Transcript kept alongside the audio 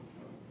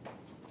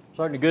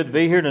Certainly good to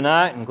be here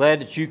tonight, and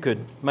glad that you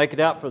could make it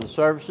out for the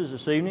services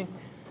this evening.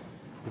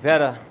 We've had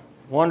a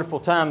wonderful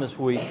time this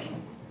week,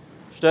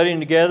 studying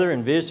together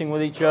and visiting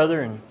with each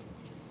other and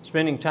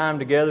spending time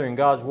together in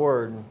God's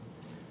Word. And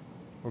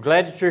we're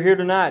glad that you're here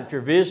tonight. If you're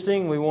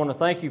visiting, we want to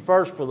thank you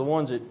first for the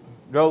ones that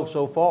drove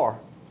so far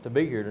to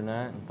be here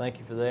tonight, and thank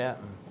you for that.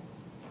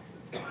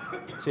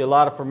 And see a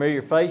lot of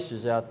familiar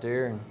faces out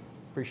there, and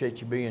appreciate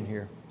you being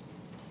here.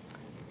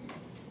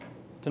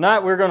 Tonight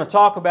we're going to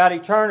talk about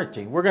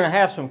eternity. We're going to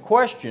have some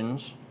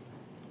questions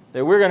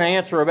that we're going to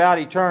answer about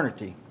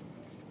eternity.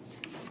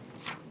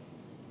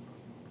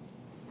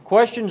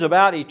 Questions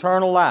about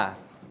eternal life.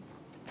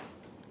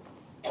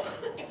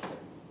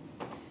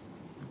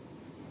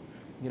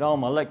 Get all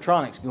my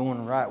electronics going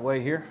the right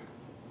way here.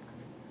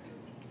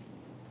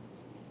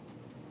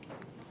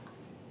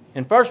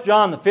 In 1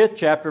 John, the 5th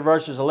chapter,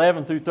 verses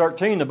 11 through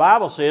 13, the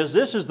Bible says,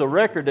 "This is the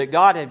record that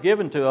God hath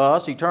given to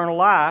us, eternal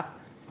life,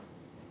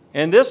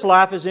 and this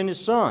life is in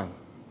His Son.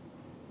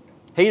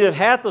 He that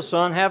hath the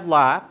Son hath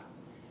life,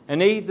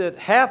 and he that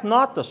hath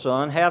not the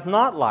Son hath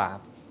not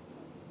life.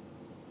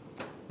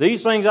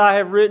 These things I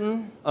have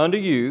written unto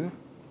you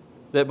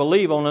that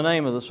believe on the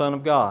name of the Son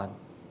of God,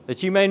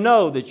 that ye may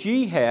know that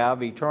ye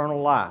have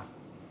eternal life,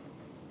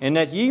 and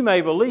that ye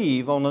may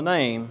believe on the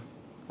name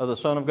of the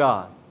Son of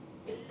God."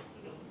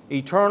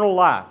 Eternal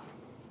life.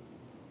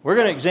 We're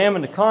going to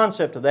examine the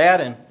concept of that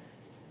and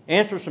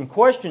answer some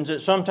questions that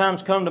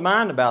sometimes come to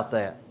mind about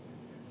that.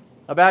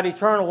 About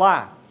eternal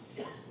life.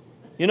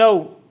 You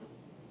know,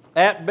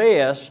 at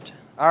best,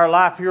 our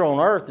life here on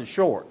earth is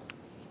short.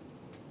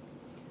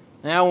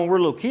 Now, when we're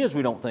little kids,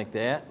 we don't think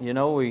that. You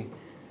know, if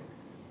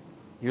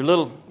you're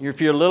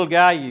a little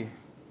guy, you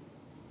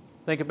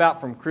think about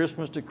from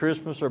Christmas to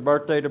Christmas or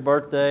birthday to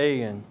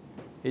birthday, and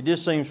it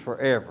just seems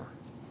forever.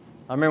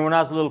 I remember when I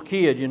was a little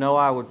kid, you know,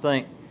 I would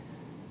think,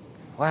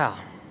 wow,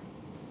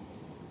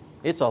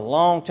 it's a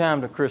long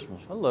time to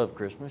Christmas. I love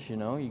Christmas, you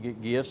know. You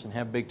get gifts and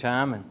have a big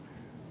time, and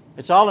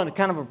it's all in a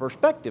kind of a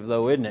perspective,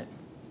 though, isn't it?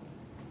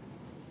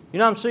 You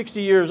know, I'm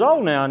 60 years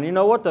old now, and you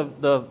know what?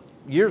 The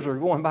years are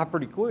going by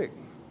pretty quick.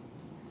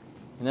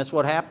 And that's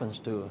what happens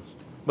to us.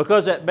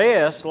 Because at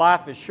best,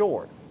 life is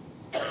short.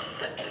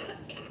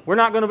 We're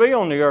not going to be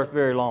on the earth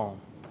very long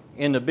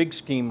in the big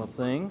scheme of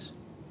things.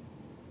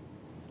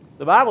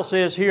 The Bible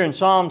says here in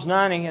Psalms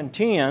 90 and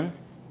 10,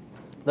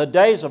 "The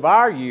days of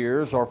our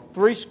years are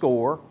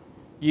 80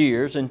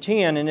 years and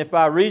 10, and if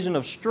by reason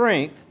of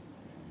strength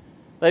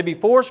they be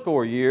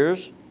 80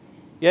 years,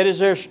 yet is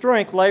their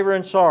strength labor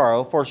and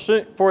sorrow, for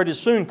it is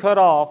soon cut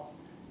off,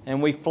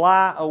 and we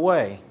fly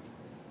away."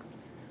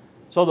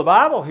 So the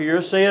Bible here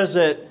says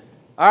that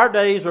our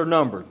days are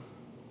numbered.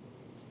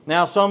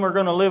 Now, some are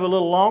going to live a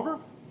little longer,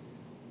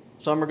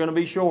 some are going to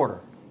be shorter.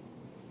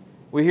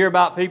 We hear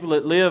about people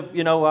that live,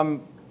 you know,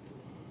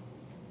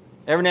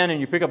 every now and then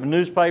you pick up a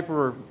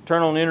newspaper or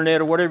turn on the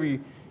internet or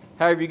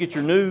however you get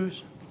your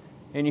news,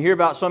 and you hear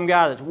about some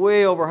guy that's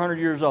way over 100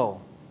 years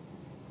old.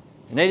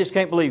 And they just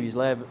can't believe he's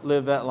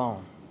lived that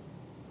long.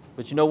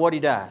 But you know what? He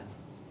died.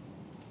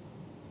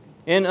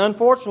 And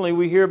unfortunately,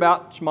 we hear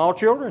about small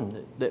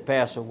children that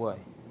pass away.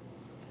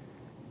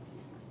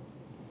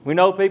 We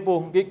know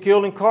people get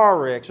killed in car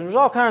wrecks. And there's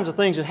all kinds of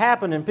things that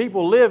happen, and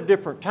people live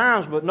different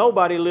times, but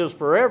nobody lives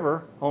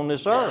forever on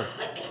this earth.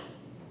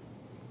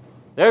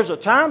 There's a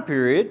time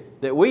period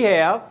that we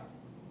have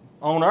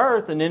on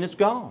earth, and then it's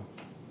gone.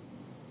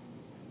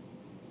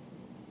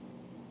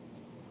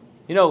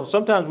 You know,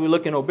 sometimes we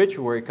look in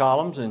obituary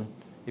columns, and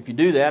if you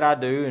do that, I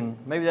do, and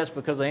maybe that's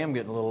because I am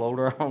getting a little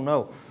older, I don't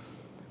know.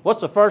 What's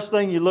the first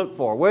thing you look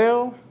for?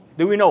 Well,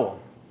 do we know them?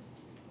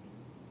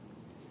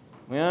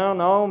 Well,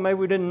 no, maybe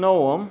we didn't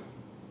know them.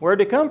 Where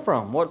did they come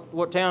from?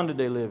 What town did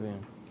they live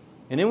in?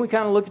 And then we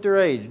kind of look at their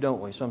age,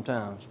 don't we,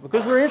 sometimes?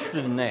 Because we're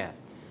interested in that.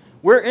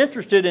 We're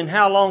interested in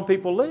how long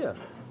people live.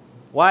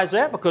 Why is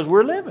that? Because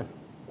we're living.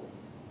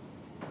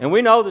 And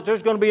we know that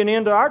there's going to be an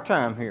end to our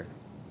time here.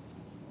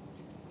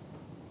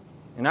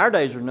 And our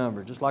days are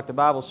numbered, just like the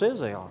Bible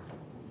says they are.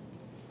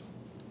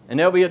 And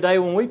there'll be a day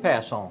when we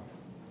pass on.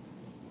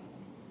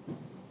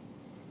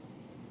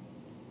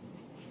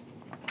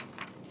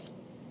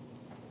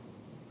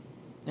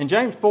 In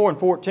James 4 and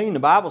 14, the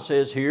Bible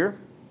says here,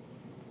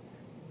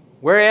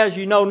 "Whereas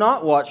you know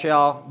not what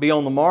shall be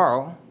on the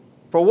morrow,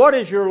 for what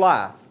is your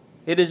life?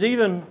 It is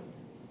even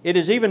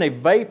a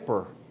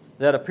vapor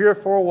that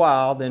appeareth for a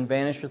while, then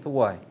vanisheth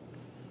away."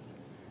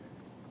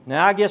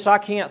 Now, I guess I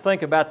can't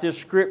think about this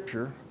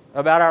scripture,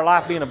 about our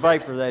life being a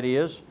vapor, that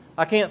is.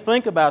 I can't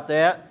think about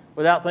that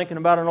without thinking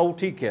about an old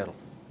tea kettle.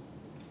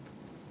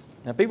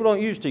 Now, people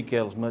don't use tea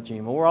kettles much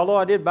anymore, although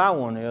I did buy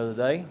one the other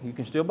day. You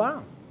can still buy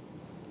them.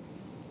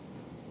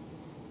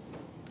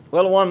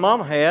 Well, the one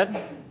Mama had,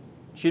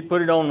 she'd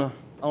put it on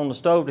the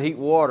stove to heat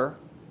water.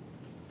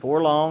 Before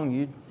long,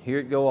 you'd hear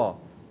it go off.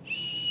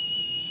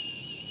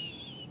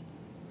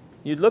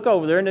 You'd look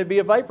over there and there'd be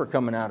a vapor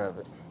coming out of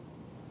it.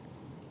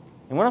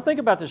 And when I think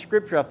about the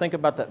scripture, I think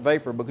about that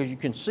vapor because you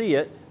can see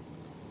it.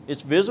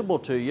 It's visible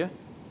to you.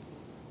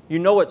 You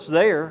know it's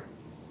there,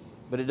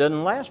 but it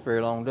doesn't last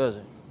very long, does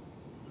it?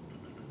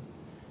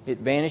 it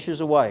vanishes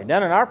away.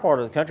 Down in our part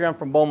of the country, I'm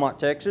from Beaumont,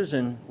 Texas,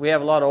 and we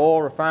have a lot of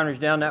oil refineries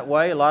down that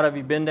way. A lot of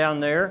you have been down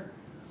there.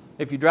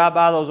 If you drive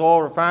by those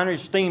oil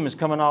refineries, steam is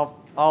coming off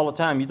all the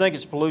time. You think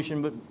it's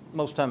pollution, but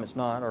most of the time it's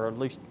not, or at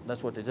least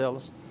that's what they tell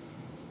us.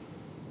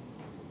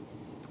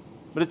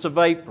 But it's a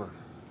vapor.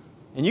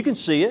 And you can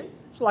see it.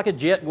 It's like a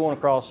jet going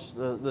across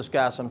the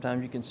sky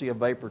sometimes. You can see a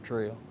vapor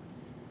trail.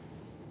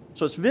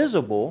 So it's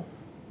visible,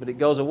 but it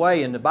goes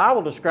away. And the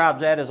Bible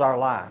describes that as our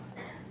life.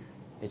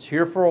 It's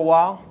here for a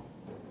while,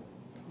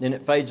 then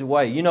it fades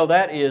away. You know,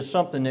 that is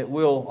something that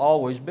will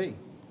always be.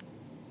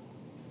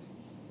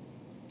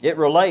 It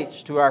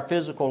relates to our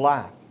physical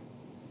life.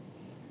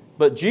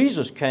 But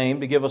Jesus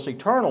came to give us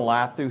eternal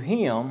life through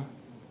Him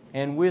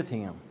and with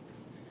Him.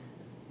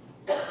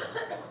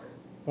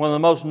 One of the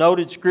most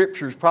noted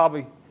scriptures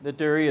probably that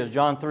there is,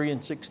 John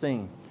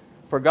 3:16.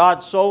 For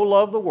God so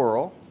loved the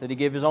world that He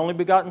gave His only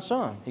begotten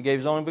Son. He gave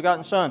His only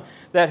begotten Son,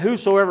 that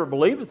whosoever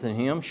believeth in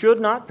Him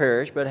should not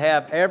perish, but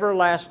have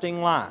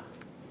everlasting life.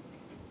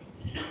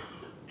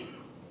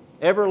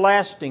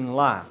 Everlasting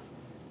life.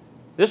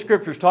 This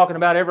scripture is talking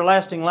about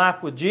everlasting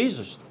life with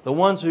Jesus, the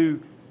ones who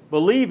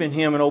believe in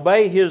Him and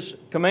obey His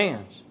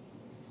commands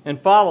and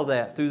follow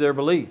that through their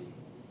belief.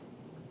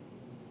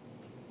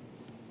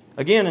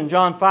 Again, in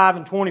John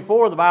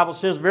 5:24, the Bible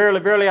says, Verily,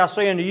 verily, I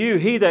say unto you,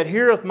 he that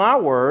heareth my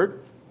word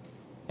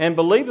and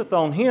believeth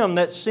on Him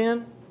that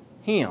sent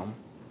Him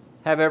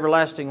have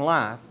everlasting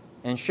life,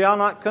 and shall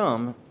not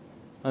come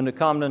unto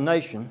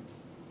condemnation,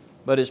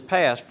 but is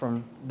passed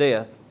from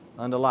death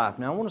unto life.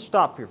 Now I want to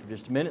stop here for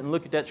just a minute and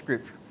look at that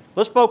scripture.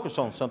 Let's focus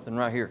on something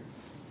right here.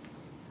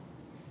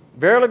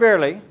 Verily,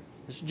 verily,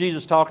 this is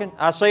Jesus talking,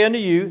 I say unto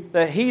you,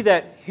 that he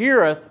that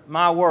heareth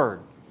my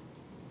word.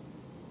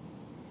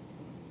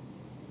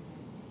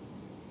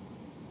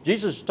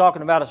 Jesus is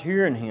talking about us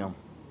hearing Him.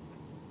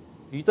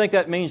 Do you think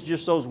that means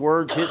just those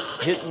words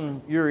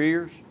hitting your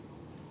ears?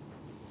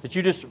 That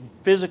you just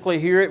physically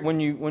hear it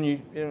when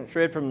you it's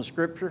read from the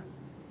Scripture?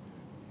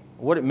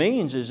 What it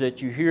means is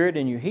that you hear it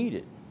and you heed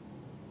it.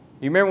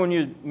 You remember when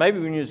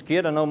you was a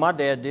kid, I know my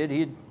dad did,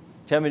 he'd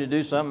tell me to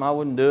do something, I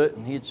wouldn't do it,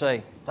 and he'd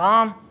say,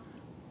 Tom,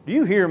 do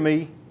you hear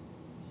me?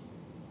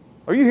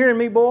 Are you hearing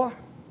me, boy?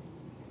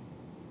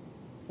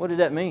 What did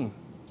that mean?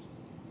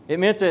 It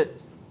meant that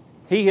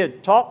he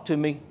had talked to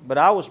me, but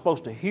I was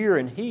supposed to hear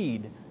and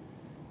heed.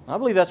 I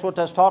believe that's what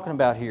that's talking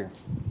about here.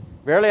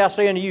 Verily I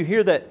say unto you,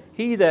 hear that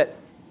he that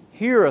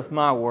heareth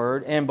my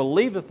word and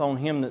believeth on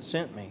Him that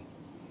sent me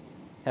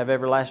have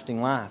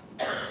everlasting life.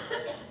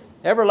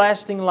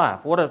 Everlasting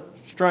life. What a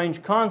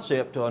strange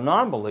concept to a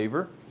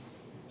non-believer,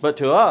 but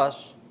to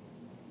us,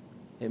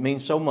 it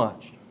means so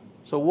much.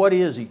 So what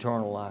is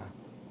eternal life?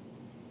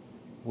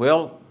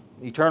 Well,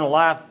 eternal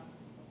life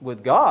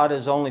with God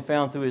is only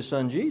found through His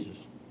Son Jesus.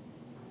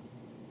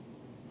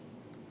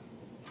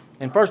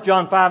 In 1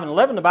 John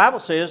 5:11, the Bible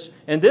says,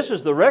 And this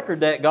is the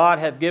record that God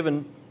hath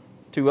given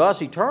to us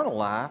eternal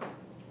life,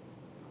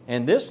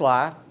 and this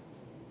life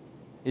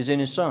is in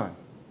His Son.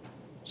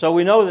 So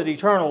we know that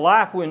eternal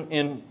life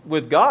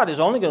with God is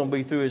only going to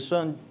be through His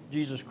Son,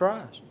 Jesus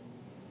Christ.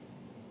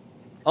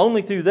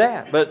 Only through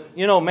that. But,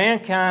 you know,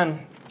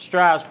 mankind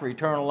strives for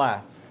eternal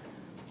life.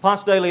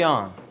 Ponce de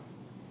Leon,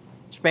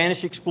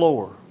 Spanish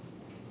explorer,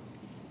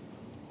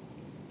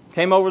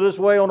 came over this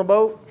way on a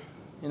boat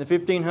in the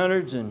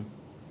 1500s and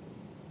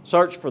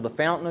searched for the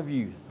fountain of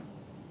youth.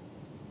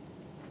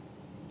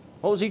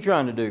 What was he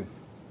trying to do?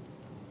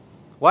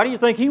 Why do you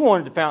think he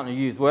wanted the fountain of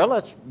youth? Well,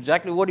 that's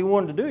exactly what he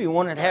wanted to do. He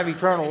wanted to have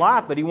eternal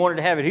life, but he wanted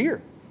to have it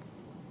here.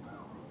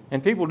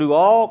 And people do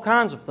all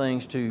kinds of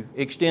things to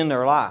extend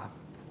their life.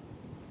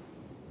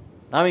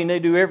 I mean, they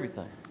do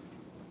everything.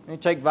 They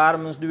take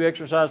vitamins, do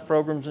exercise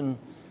programs, and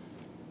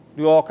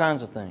do all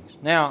kinds of things.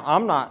 Now,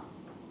 I'm not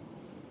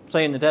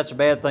saying that that's a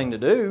bad thing to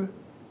do.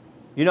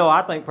 You know,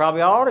 I think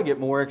probably I ought to get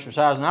more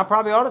exercise, and I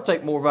probably ought to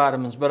take more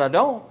vitamins, but I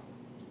don't.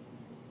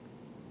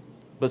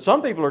 But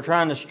some people are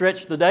trying to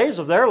stretch the days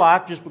of their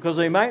life just because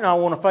they might not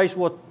want to face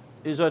what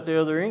is at the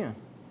other end.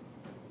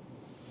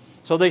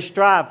 So they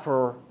strive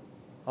for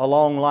a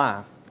long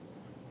life.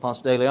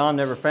 Ponce de Leon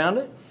never found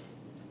it.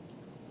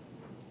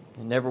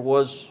 It never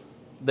was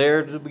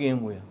there to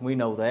begin with. We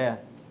know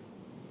that.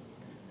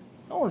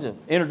 I want to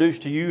introduce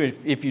to you,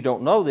 if you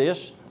don't know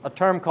this, a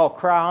term called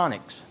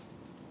cryonics.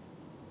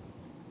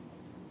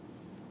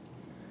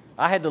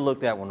 I had to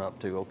look that one up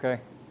too,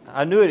 okay?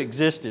 I knew it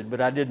existed,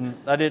 but I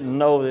didn't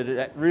know that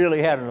it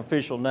really had an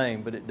official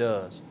name, but it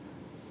does.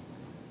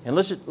 And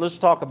let's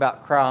talk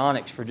about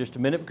cryonics for just a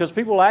minute, because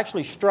people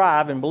actually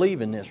strive and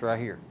believe in this right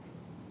here.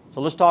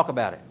 So let's talk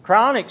about it.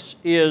 Cryonics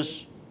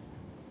is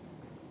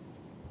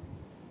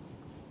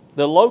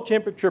the low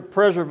temperature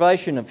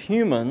preservation of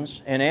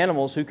humans and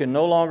animals who can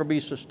no longer be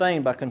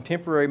sustained by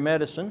contemporary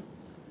medicine,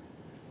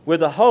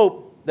 with the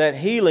hope that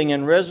healing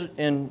and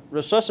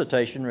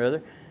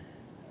resuscitation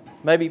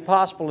may be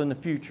possible in the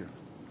future.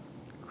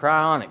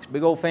 Cryonics,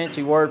 big old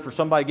fancy word for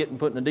somebody getting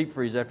put in a deep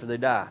freeze after they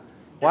die.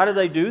 Why do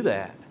they do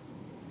that?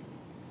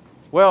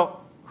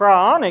 Well,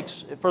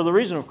 cryonics, for the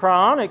reason of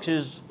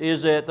cryonics,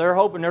 is that they're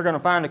hoping they're going to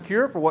find a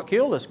cure for what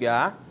killed this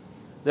guy.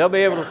 They'll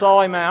be able to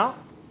thaw him out,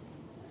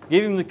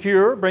 give him the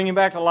cure, bring him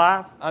back to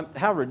life.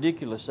 How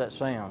ridiculous that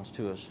sounds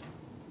to us.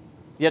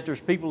 Yet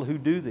there's people who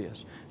do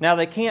this. Now,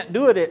 they can't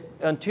do it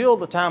until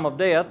the time of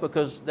death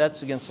because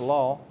that's against the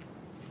law.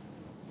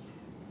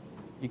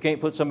 You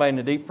can't put somebody in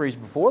the deep freeze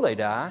before they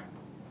die.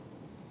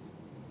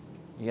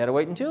 You got to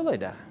wait until they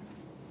die.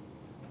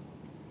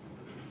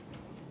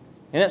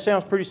 And that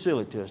sounds pretty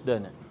silly to us,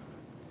 doesn't it?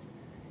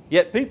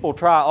 Yet people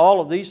try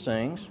all of these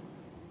things,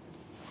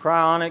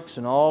 cryonics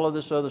and all of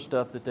this other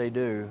stuff that they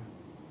do.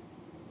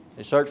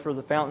 They search for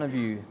the fountain of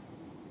youth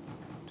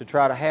to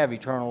try to have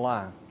eternal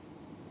life,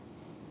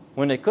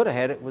 when they could have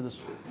had it with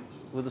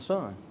the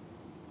Son.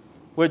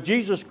 With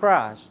Jesus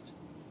Christ,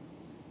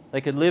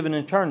 they could live in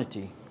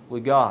eternity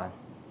with God.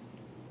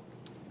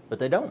 But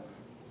they don't.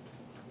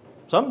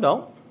 Some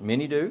don't.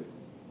 Many do.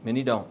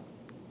 Many don't.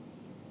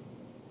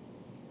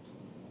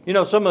 You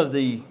know, some of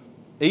the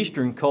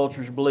Eastern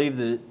cultures believe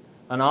that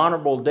an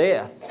honorable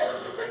death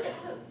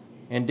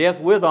and death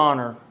with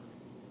honor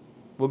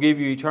will give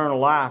you eternal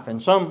life.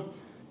 And some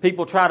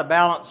people try to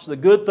balance the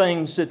good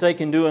things that they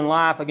can do in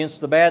life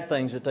against the bad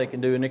things that they can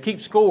do. And they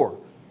keep score.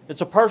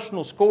 It's a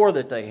personal score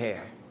that they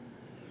have.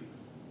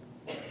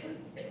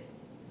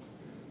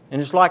 And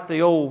it's like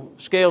the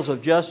old scales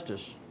of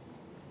justice.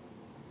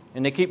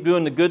 And they keep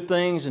doing the good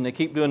things and they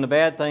keep doing the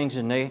bad things,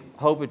 and they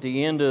hope at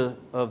the end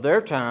of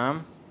their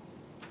time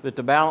that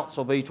the balance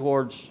will be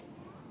towards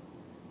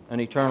an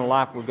eternal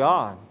life with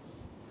God.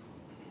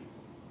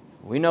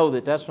 We know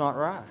that that's not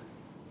right.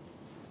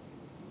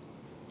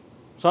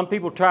 Some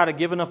people try to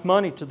give enough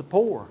money to the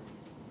poor.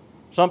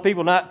 Some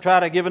people not try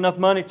to give enough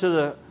money to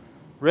the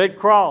Red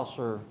Cross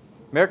or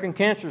American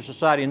Cancer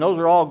Society, and those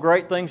are all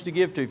great things to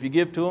give to. If you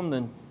give to them,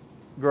 then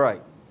great.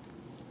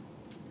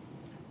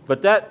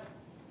 But that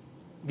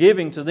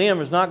giving to them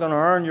is not going to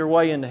earn your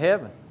way into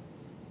heaven.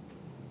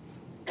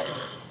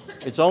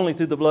 It's only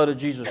through the blood of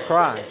Jesus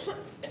Christ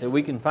that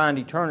we can find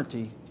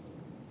eternity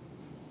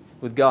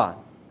with God.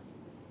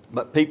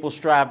 But people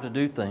strive to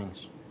do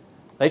things.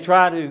 They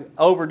try to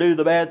overdo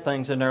the bad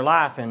things in their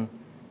life and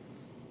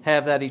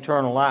have that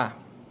eternal life.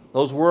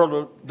 Those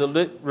world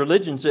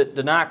religions that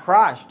deny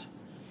Christ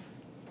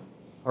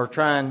are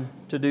trying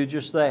to do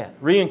just that.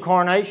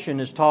 Reincarnation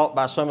is taught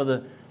by some of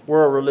the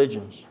world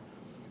religions.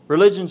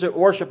 Religions that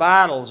worship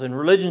idols and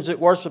religions that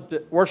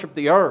worship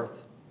the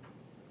earth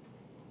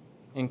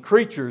and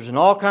creatures and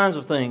all kinds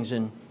of things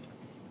and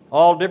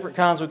all different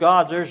kinds of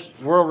gods. There's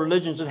world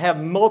religions that have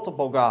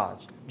multiple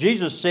gods.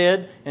 Jesus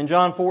said in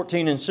John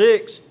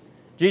 14:6,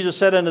 Jesus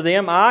said unto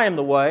them, I am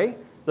the way,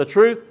 the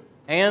truth,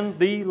 and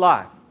the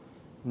life.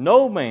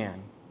 No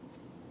man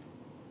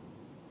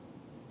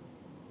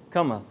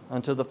cometh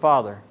unto the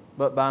Father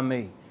but by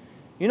me.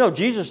 You know,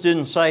 Jesus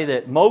didn't say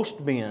that most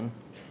men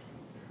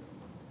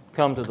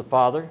come to the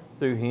Father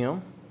through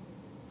Him.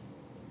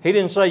 He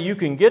didn't say you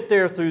can get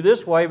there through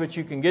this way, but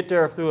you can get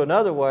there through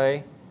another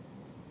way.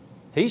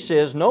 He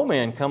says, no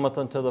man cometh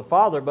unto the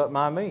Father but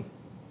by me.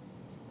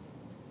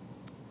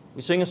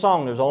 We sing a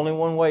song, there's only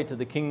one way to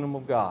the kingdom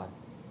of God.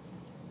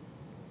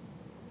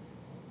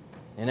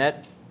 And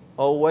that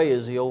old way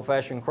is the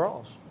old-fashioned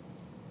cross.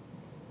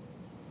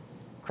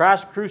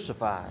 Christ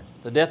crucified,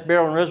 the death,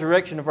 burial, and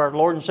resurrection of our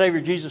Lord and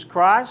Savior Jesus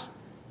Christ.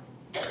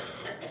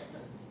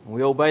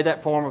 We obey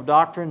that form of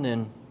doctrine,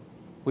 then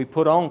we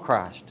put on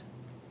Christ.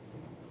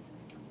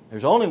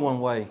 There's only one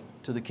way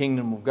to the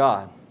kingdom of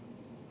God.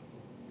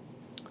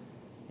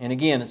 And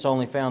again, it's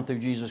only found through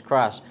Jesus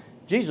Christ.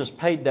 Jesus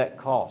paid that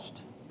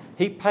cost.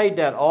 He paid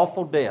that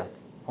awful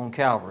death on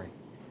Calvary,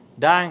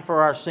 dying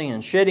for our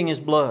sins, shedding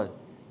His blood.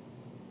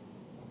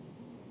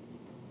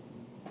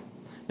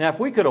 Now, if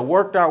we could have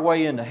worked our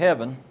way into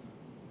heaven,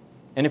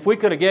 and if we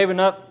could have given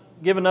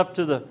up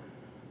to the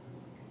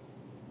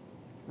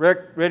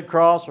Red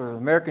Cross or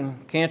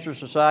American Cancer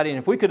Society, and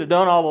if we could have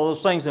done all of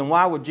those things, then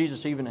why would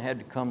Jesus even have had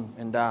to come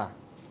and die?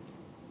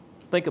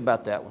 Think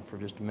about that one for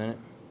just a minute.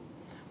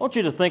 I want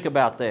you to think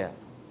about that.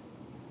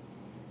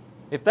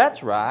 If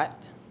that's right,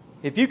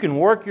 if you can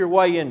work your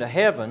way into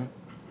heaven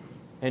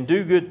and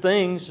do good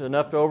things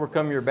enough to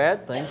overcome your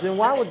bad things, then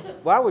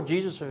why would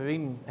Jesus have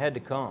even had to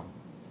come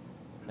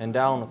and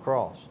die on the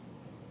cross?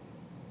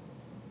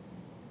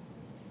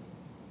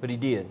 But He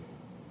did.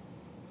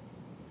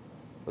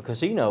 Because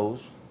He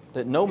knows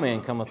that no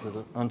man cometh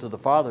unto the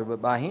Father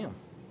but by Him.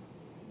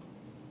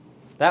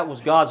 That was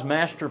God's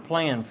master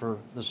plan for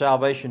the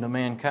salvation of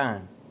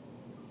mankind.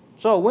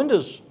 So, when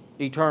does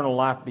eternal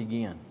life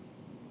begin?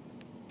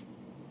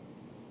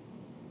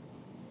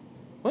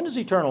 When does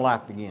eternal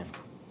life begin?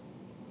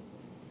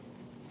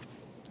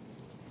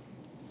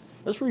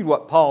 Let's read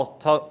what Paul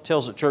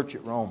tells the church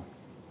at Rome.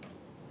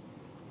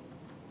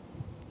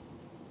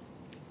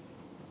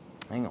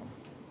 Hang on.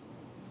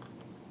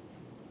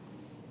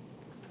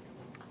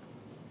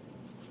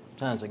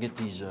 Sometimes I get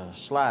these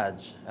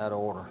slides out of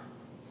order.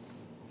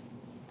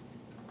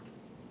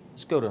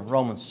 Let's go to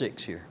Romans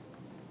 6 here.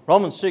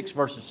 Romans 6,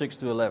 verses 6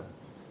 through 11.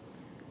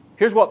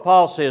 Here's what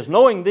Paul says,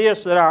 knowing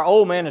this, that our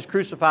old man is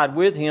crucified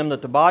with him,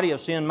 that the body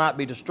of sin might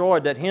be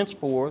destroyed, that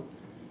henceforth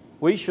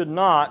we should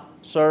not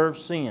serve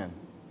sin.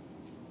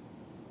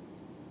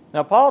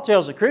 Now, Paul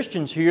tells the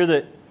Christians here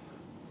that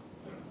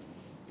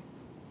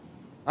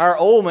our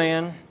old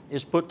man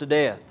is put to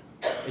death.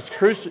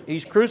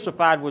 He's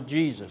crucified with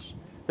Jesus.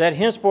 That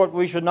henceforth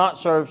we should not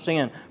serve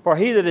sin. For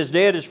he that is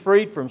dead is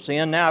freed from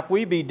sin. Now, if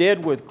we be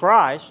dead with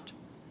Christ,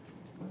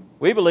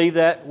 we believe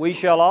that we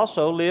shall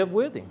also live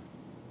with Him.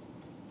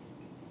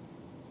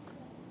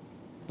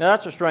 Now,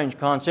 that's a strange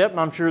concept, and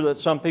I'm sure that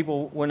some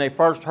people, when they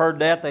first heard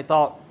that, they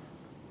thought,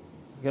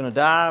 you're going to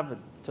die, but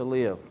to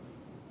live.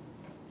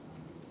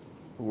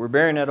 But we're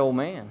burying that old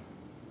man,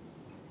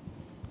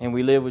 and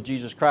we live with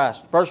Jesus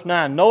Christ. Verse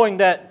 9, knowing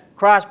that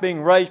Christ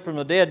being raised from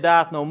the dead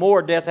dieth no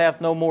more, death hath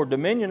no more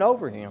dominion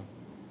over Him.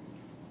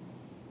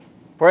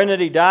 For in that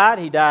He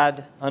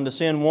died unto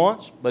sin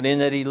once, but in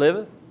that He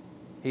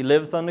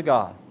liveth unto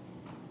God.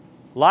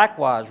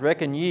 Likewise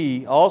reckon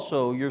ye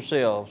also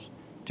yourselves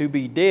to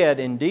be dead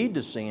indeed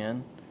to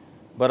sin,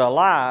 but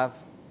alive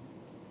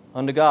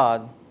unto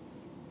God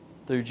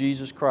through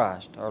Jesus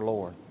Christ our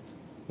Lord.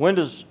 When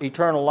does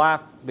eternal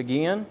life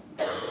begin?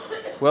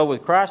 Well,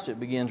 with Christ it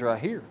begins right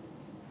here.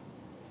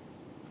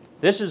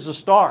 This is the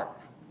start,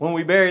 when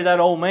we bury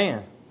that old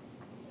man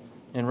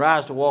and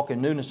rise to walk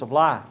in newness of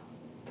life,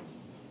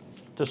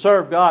 to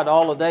serve God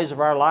all the days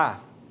of our life.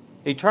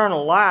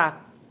 Eternal life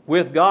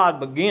with God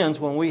begins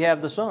when we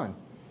have the Son.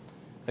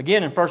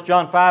 Again, in 1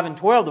 John 5 and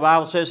 12, the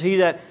Bible says, he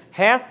that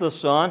hath the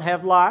Son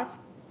hath life,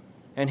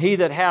 and he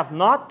that hath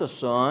not the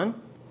Son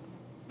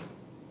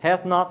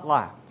hath not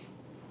life.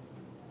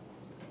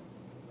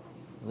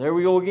 There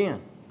we go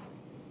again.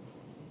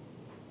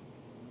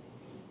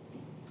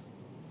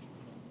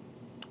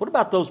 What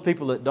about those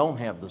people that don't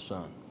have the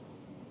Son?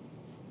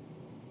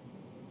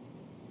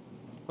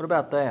 What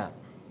about that?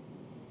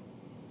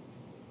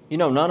 You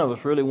know, none of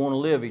us really want to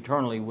live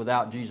eternally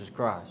without Jesus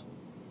Christ.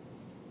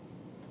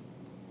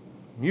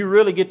 You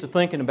really get to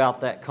thinking about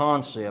that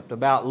concept,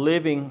 about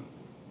living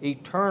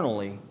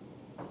eternally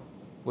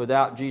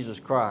without Jesus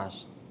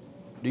Christ.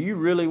 Do you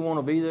really want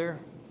to be there?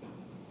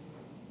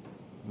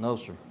 No,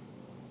 sir.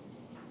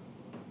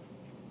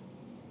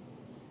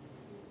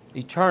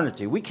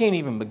 Eternity. We can't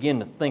even begin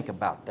to think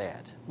about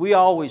that. We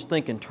always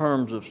think in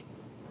terms of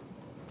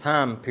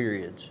time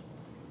periods.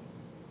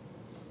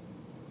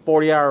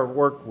 40-hour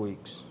work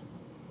weeks.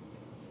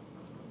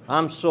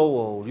 I'm so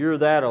old. You're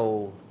that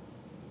old.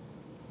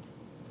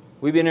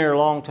 We've been here a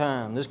long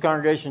time. This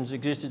congregation's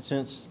existed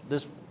since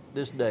this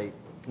date,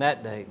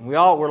 that date. And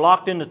we're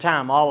locked into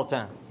time all the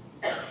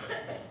time.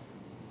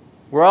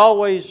 We're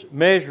always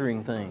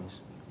measuring things.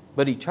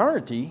 But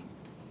eternity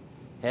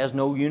has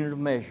no unit of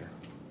measure.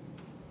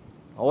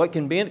 Oh, it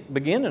can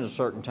begin at a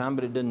certain time,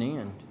 but it doesn't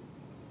end.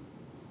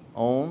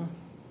 On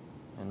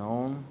and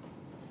on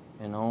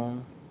and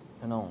on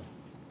and on.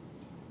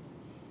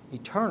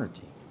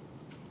 Eternity.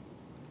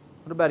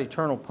 What about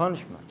eternal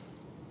punishment?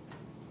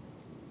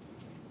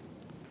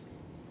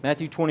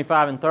 Matthew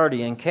 25 and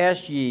 30, and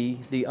cast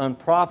ye the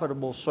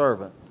unprofitable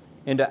servant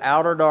into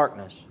outer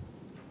darkness.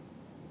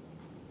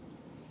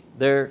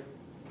 There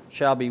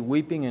shall be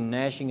weeping and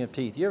gnashing of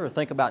teeth. You ever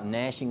think about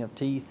gnashing of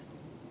teeth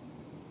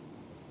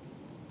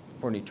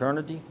for an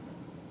eternity?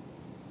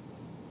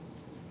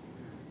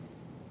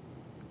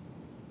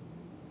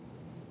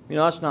 You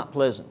know, that's not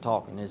pleasant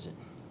talking, is it?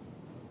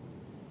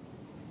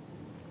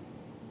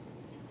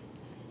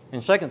 In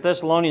 2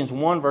 Thessalonians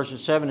 1,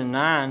 verses 7 and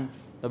 9,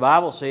 the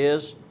Bible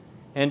says,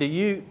 and to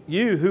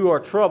you who are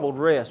troubled,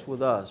 rest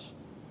with us.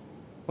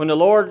 When the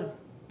Lord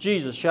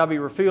Jesus shall be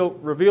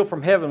revealed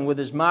from heaven with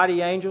His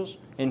mighty angels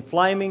in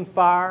flaming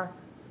fire,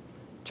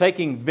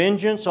 taking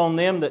vengeance on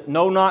them that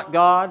know not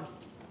God,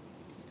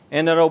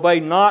 and that obey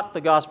not the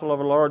gospel of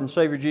our Lord and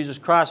Savior Jesus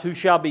Christ, who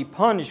shall be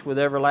punished with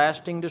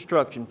everlasting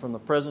destruction from the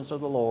presence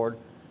of the Lord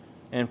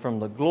and from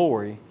the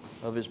glory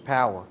of His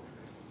power.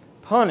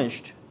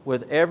 Punished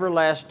with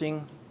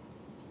everlasting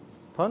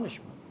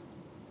punishment.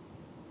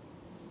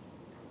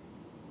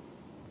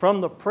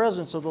 From the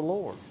presence of the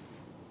Lord.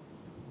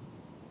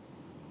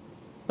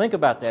 Think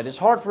about that. It's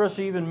hard for us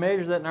to even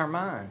measure that in our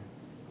mind.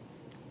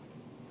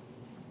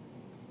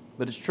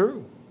 But it's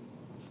true.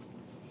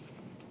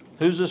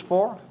 Who's this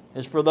for?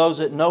 It's for those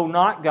that know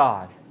not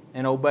God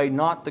and obey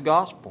not the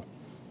gospel.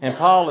 And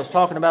Paul is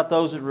talking about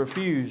those that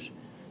refuse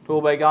to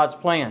obey God's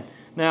plan.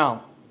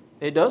 Now,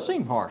 it does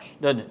seem harsh,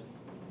 doesn't it,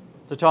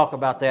 to talk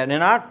about that.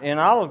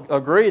 And I'll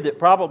agree that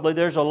probably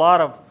there's a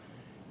lot of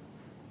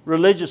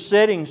religious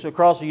settings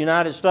across the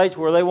United States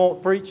where they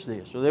won't preach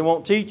this or they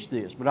won't teach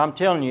this. But I'm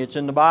telling you, it's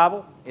in the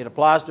Bible. It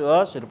applies to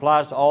us. It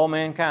applies to all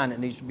mankind. It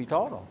needs to be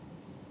taught on.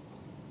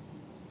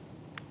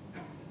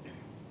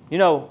 You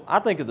know, I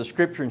think of the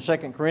scripture in 2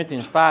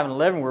 Corinthians 5 and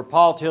 11 where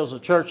Paul tells the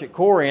church at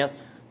Corinth,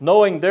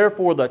 knowing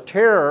therefore the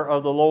terror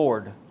of the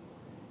Lord,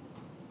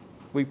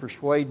 we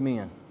persuade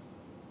men.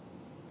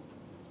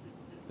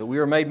 That we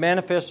are made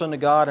manifest unto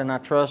God, and I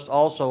trust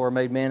also are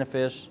made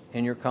manifest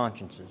in your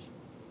consciences.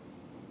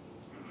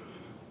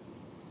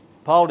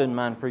 Paul didn't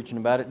mind preaching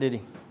about it, did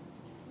he?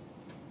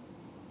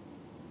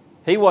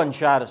 He wasn't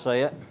shy to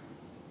say it.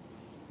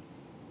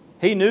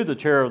 He knew the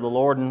terror of the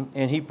Lord,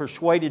 and he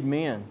persuaded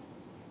men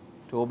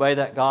to obey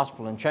that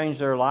gospel and change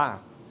their life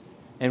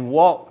and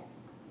walk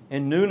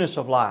in newness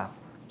of life,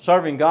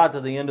 serving God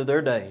to the end of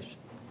their days.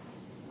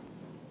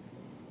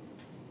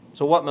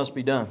 So what must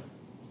be done?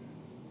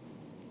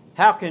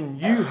 How can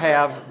you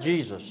have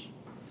Jesus?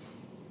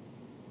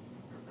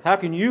 How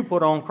can you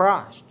put on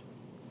Christ?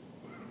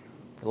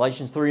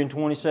 Galatians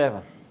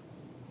 3:27.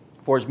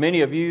 For as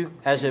many of you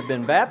as have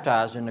been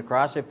baptized into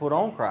Christ have put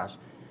on Christ.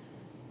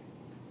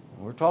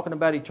 We're talking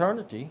about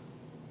eternity.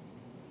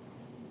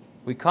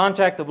 We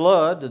contact the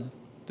blood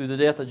through the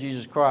death of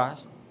Jesus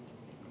Christ.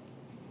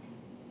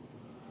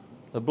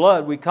 The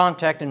blood we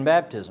contact in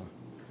baptism.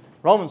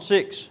 Romans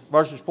 6,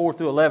 verses 4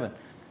 through 11.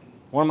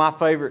 One of my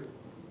favorite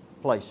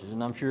places,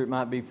 and I'm sure it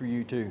might be for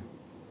you too.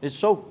 It's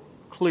so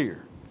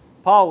clear.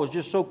 Paul was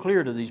just so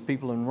clear to these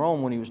people in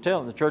Rome when he was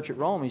telling the church at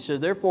Rome. He says,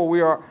 therefore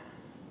we are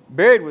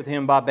buried with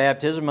Him by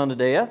baptism unto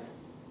death.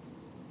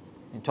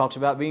 He talks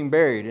about being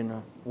buried in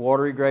a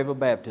watery grave of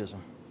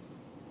baptism.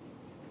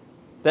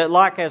 That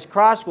like as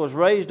Christ was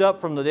raised up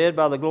from the dead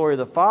by the glory of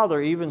the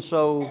Father, even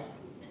so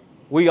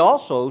we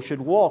also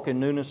should walk in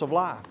newness of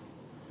life.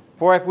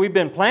 For if we've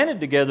been planted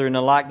together in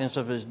the likeness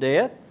of His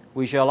death,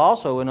 we shall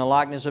also in the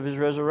likeness of His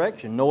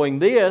resurrection, knowing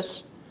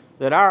this,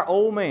 that our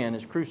old man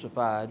is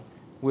crucified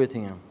with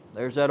Him.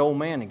 There's that old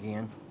man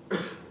again.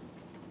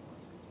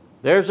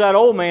 There's that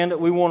old man that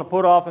we want to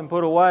put off and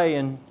put away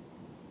and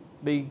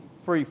be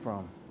free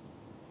from.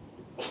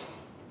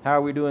 How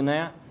are we doing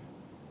that?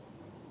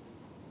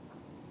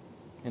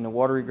 In the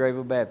watery grave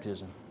of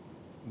baptism.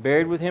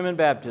 Buried with Him in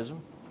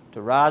baptism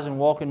to rise and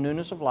walk in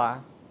newness of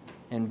life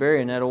and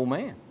burying that old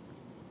man.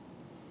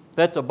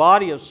 That the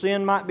body of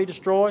sin might be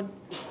destroyed,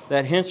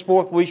 that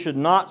henceforth we should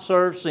not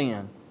serve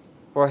sin.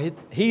 For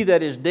he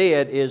that is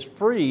dead is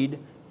freed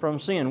from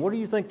sin. What do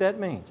you think that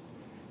means?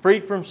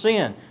 Freed from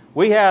sin.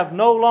 We have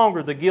no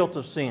longer the guilt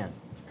of sin.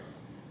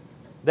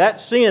 That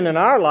sin in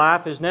our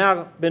life has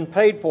now been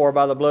paid for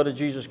by the blood of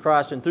Jesus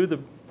Christ and through the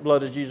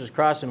blood of Jesus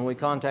Christ, and we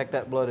contact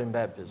that blood in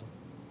baptism.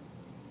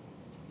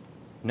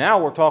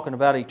 Now we're talking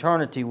about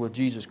eternity with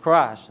Jesus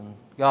Christ and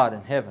God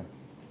in heaven.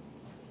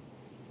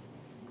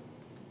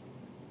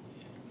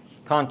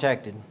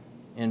 Contacted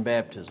in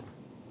baptism.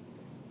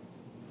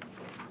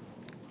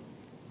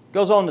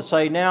 Goes on to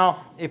say,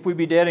 now, if we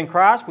be dead in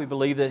Christ, we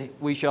believe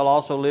that we shall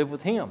also live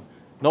with Him,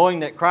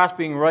 knowing that Christ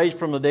being raised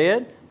from the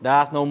dead,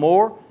 dieth no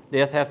more,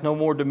 death hath no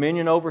more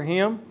dominion over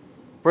Him.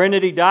 For in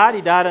that He died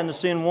unto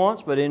sin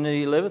once, but in that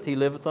He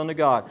liveth unto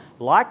God.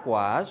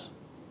 Likewise,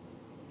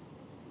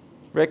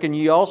 reckon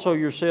ye also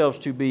yourselves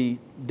to be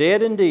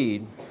dead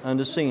indeed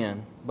unto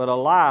sin, but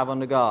alive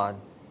unto God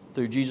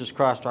through Jesus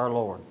Christ our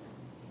Lord.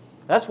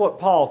 That's what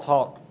Paul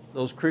taught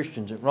those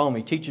Christians at Rome.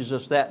 He teaches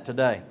us that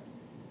today.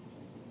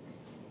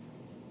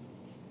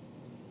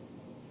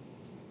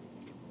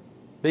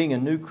 Being a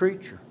new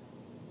creature.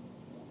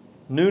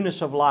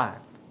 Newness of life.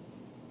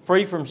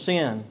 Free from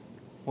sin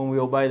when we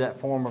obey that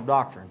form of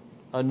doctrine.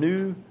 A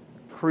new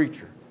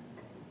creature.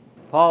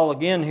 Paul,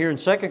 again, here in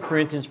 2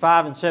 Corinthians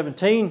 5 and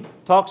 17,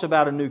 talks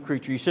about a new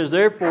creature. He says,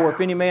 therefore,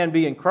 if any man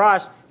be in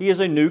Christ, he is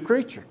a new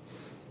creature.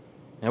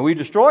 And we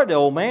destroyed the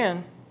old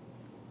man.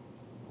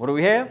 What do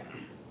we have?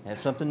 We have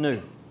something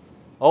new.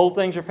 Old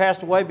things are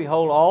passed away.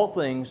 Behold, all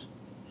things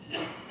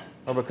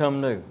are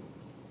become new.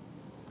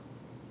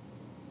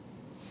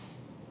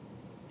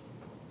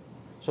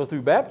 So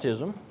through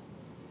baptism,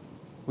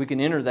 we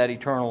can enter that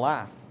eternal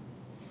life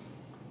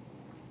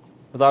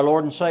with our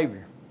Lord and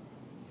Savior.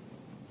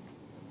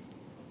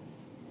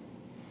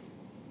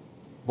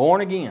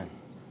 Born again.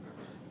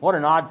 What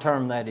an odd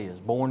term that is,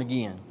 born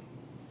again.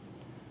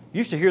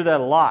 Used to hear that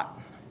a lot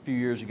a few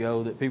years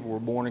ago, that people were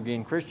born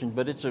again Christians,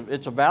 but it's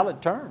a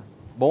valid term.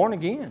 Born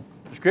again.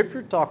 The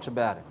Scripture talks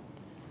about it.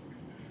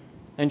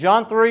 In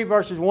John 3,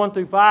 verses 1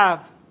 through 5,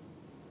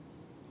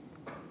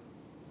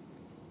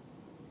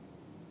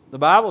 the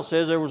Bible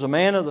says there was a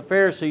man of the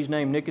Pharisees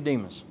named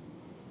Nicodemus,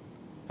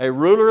 a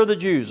ruler of the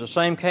Jews. The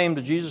same came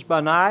to Jesus by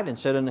night and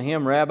said unto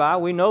Him, Rabbi,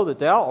 we know that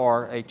Thou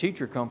art a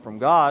teacher come from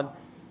God,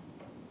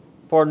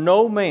 for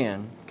no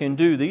man can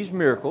do these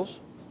miracles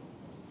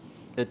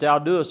that Thou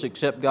doest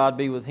except God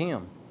be with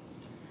him.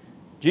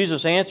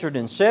 Jesus answered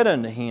and said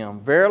unto him,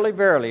 Verily,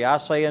 verily, I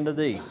say unto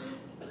thee.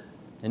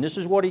 And this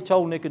is what He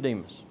told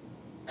Nicodemus.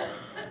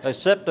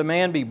 Except a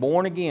man be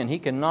born again, he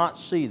cannot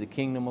see the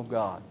kingdom of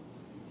God.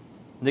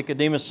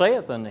 Nicodemus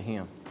saith unto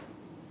Him,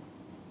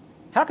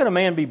 How can a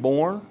man be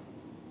born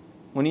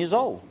when he is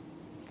old?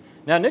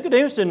 Now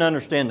Nicodemus didn't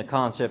understand the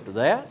concept of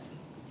that.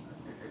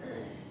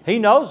 He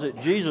knows that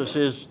Jesus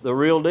is the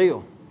real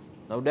deal,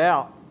 no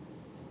doubt.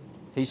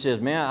 He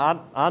says, man,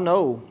 I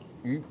know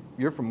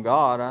you're from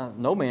God.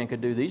 No man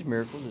could do these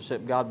miracles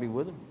except God be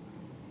with him.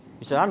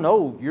 He said, I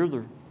know you're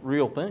the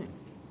real thing.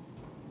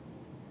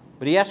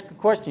 But he asked a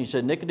question. He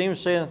said,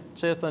 Nicodemus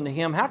saith unto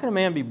Him, How can a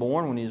man be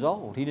born when he's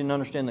old? He didn't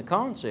understand the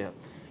concept.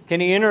 Can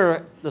he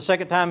enter the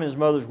second time in his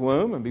mother's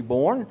womb and be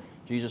born?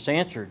 Jesus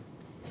answered,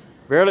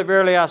 Verily,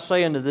 verily, I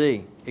say unto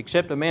thee,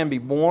 except a man be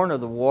born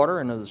of the water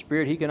and of the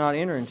Spirit, he cannot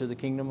enter into the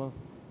kingdom of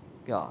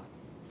God.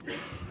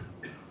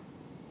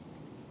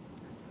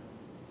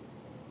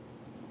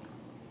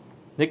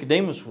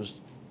 Nicodemus was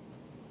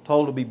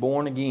told to be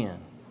born again,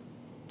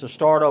 to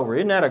start over.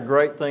 Isn't that a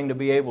great thing to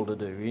be able to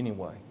do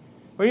anyway?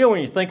 Well, you know,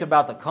 when you think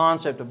about the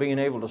concept of being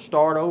able to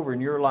start over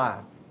in your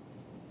life,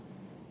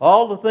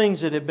 all the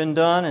things that have been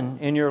done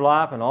in your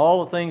life and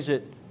all the things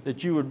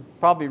that you would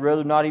probably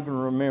rather not even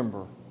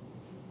remember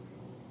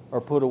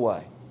are put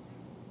away.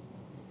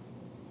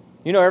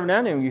 You know, every now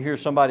and then you hear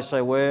somebody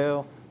say,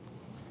 well,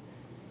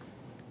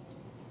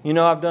 you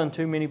know, I've done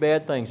too many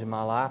bad things in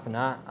my life and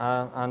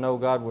I know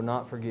God will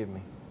not forgive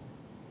me.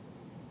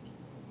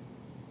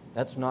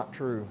 That's not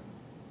true.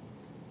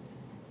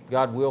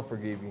 God will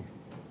forgive you.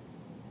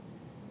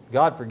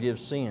 God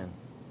forgives sin.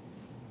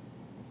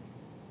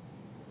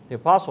 The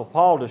Apostle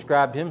Paul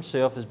described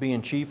himself as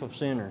being chief of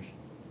sinners.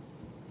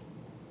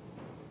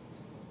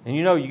 And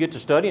you know, you get to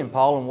studying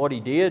Paul and what he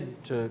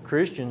did to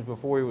Christians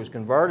before he was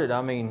converted.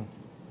 I mean,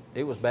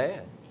 it was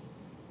bad.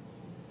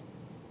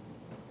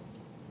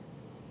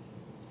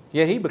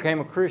 Yet he became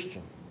a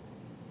Christian.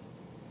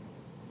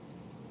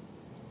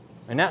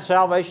 And that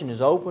salvation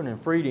is open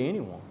and free to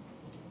anyone.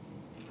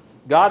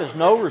 God is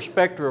no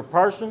respecter of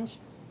persons.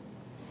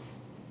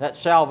 That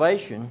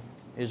salvation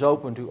is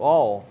open to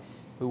all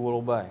who will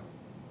obey.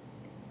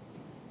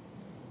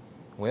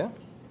 Well,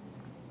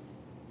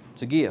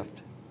 it's a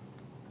gift.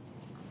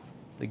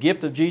 The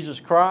gift of Jesus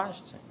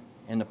Christ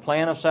and the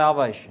plan of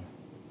salvation.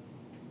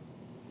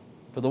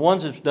 For the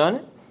ones that's done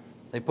it,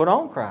 they put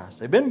on Christ.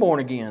 They've been born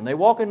again. They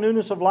walk in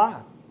newness of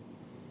life.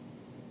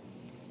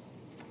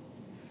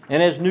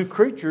 And as new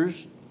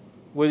creatures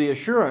with the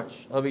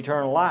assurance of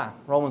eternal life.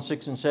 Romans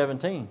 6 and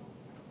 17.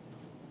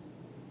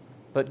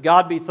 But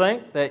God be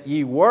thanked that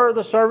ye were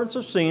the servants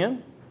of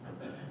sin,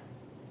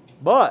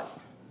 but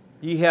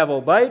ye have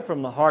obeyed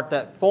from the heart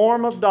that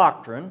form of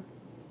doctrine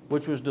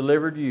which was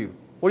delivered you.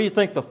 What do you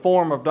think the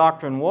form of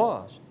doctrine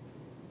was?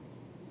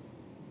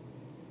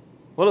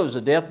 Well, it was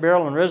the death,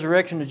 burial, and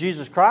resurrection of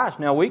Jesus Christ.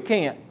 Now, we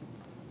can't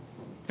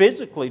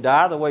physically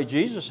die the way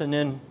Jesus and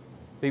then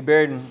be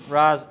buried and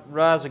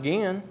rise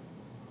again,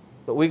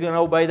 but we can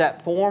obey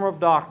that form of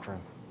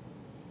doctrine.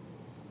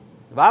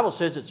 The Bible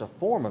says it's a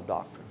form of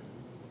doctrine.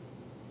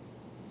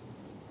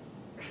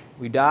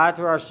 We die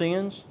through our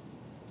sins,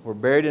 we're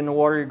buried in the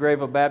watery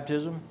grave of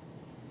baptism,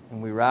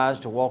 and we rise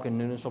to walk in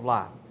newness of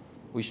life.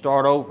 We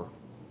start over.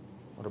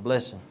 What a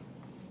blessing.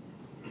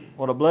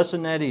 What a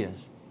blessing that is.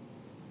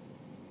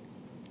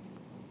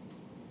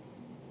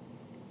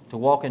 To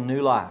walk in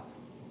new life,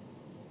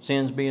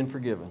 sins being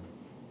forgiven,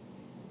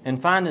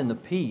 and finding the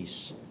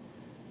peace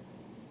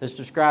that's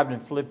described in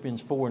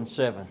Philippians 4 and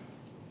 7.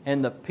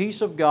 And the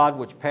peace of God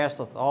which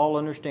passeth all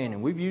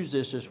understanding. We've used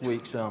this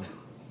week some.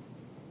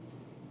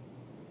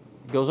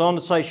 It goes on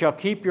to say, shall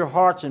keep your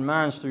hearts and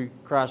minds through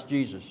Christ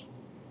Jesus.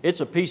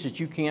 It's a peace that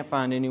you can't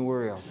find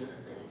anywhere else.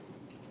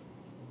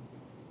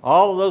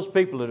 All of those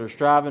people that are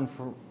striving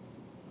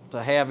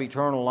to have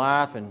eternal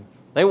life and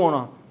they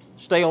want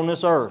to stay on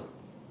this earth.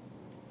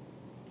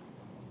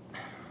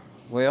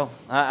 Well,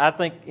 I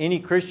think any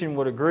Christian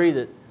would agree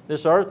that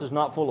this earth is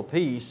not full of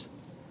peace.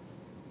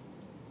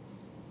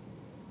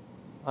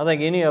 I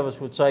think any of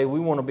us would say we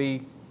want to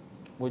be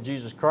with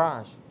Jesus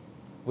Christ.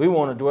 We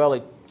want to dwell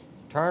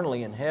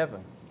eternally in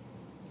heaven.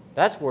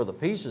 That's where the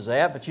peace is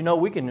at. But you know,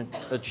 we can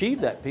achieve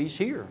that peace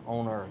here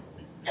on earth.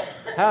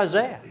 How is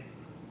that?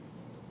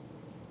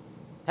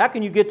 How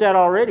can you get that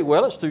already?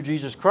 Well, it's through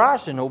Jesus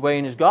Christ and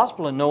obeying His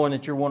gospel and knowing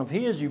that you're one of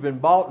His. You've been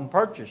bought and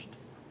purchased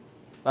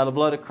by the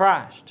blood of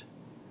Christ.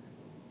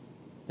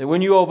 That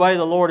when you obey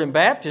the Lord in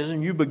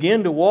baptism, you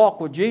begin to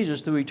walk with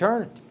Jesus through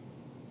eternity.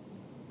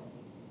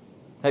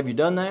 Have you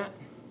done that?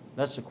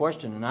 That's the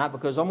question tonight,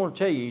 because I'm going to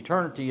tell you,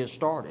 eternity has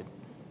started.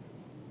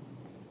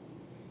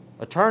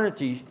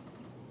 Eternity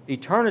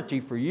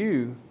for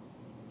you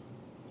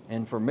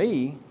and for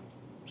me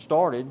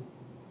started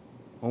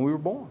when we were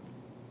born,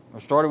 or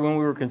started when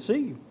we were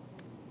conceived.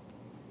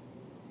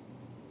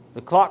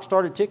 The clock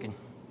started ticking.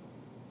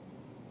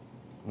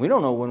 We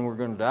don't know when we're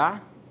going to die.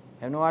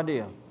 Have no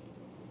idea.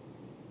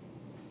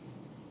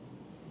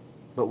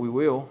 But we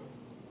will.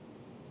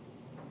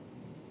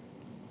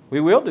 We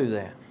will do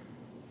that.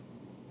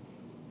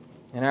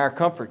 And our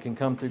comfort can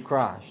come through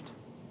Christ.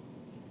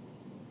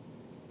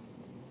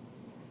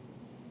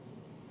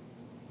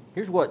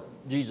 Here's what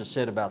Jesus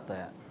said about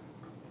that.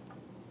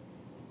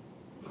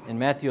 In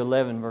Matthew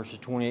 11, verses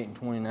 28 and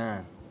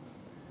 29.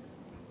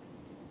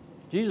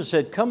 Jesus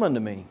said, come unto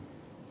me,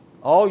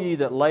 all ye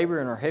that labor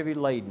and are heavy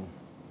laden.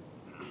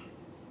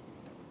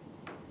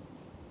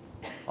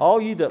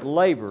 All ye that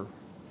labor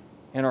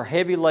and are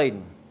heavy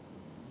laden.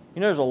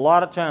 You know, there's a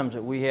lot of times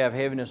that we have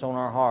heaviness on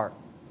our heart.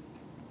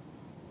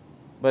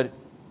 But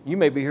you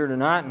may be here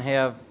tonight and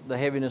have the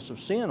heaviness of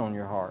sin on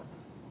your heart.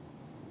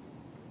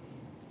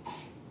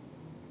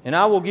 And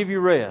I will give you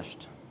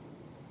rest.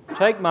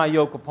 Take my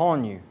yoke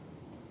upon you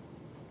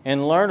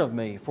and learn of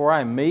me, for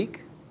I am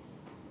meek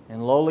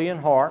and lowly in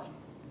heart,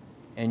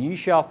 and ye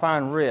shall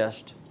find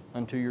rest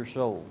unto your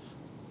souls.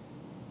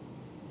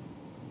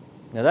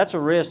 Now that's a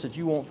rest that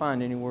you won't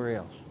find anywhere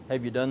else.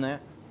 Have you done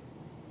that?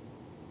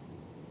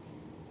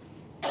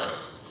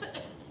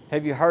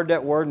 Have you heard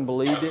that word and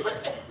believed it?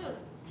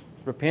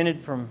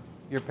 Repented from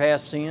your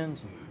past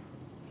sins?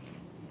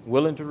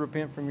 Willing to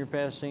repent from your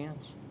past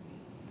sins?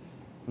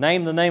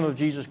 Name the name of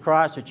Jesus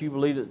Christ, that you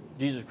believe that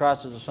Jesus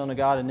Christ is the Son of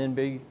God, and then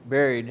be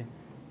buried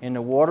in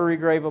the watery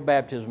grave of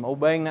baptism,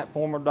 obeying that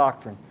form of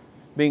doctrine,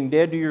 being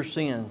dead to your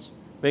sins,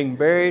 being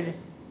buried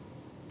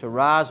to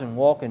rise and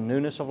walk in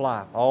newness of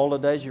life all the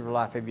days of your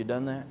life. Have you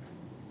done that?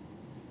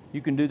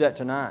 You can do that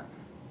tonight.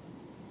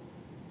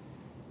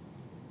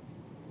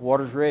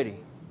 Water's ready.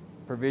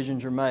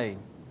 Provisions are made.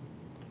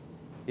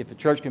 If the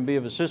church can be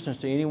of assistance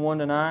to anyone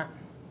tonight,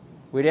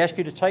 we'd ask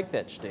you to take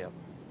that step.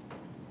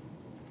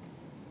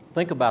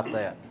 Think about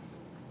that.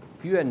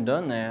 If you hadn't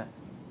done that,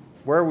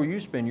 where will you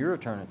spend your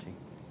eternity?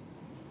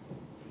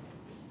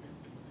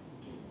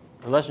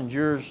 The lesson's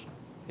yours.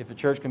 If the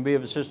church can be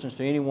of assistance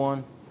to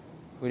anyone,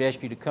 we'd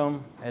ask you to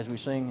come as we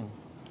sing and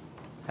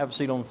have a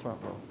seat on the front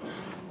row.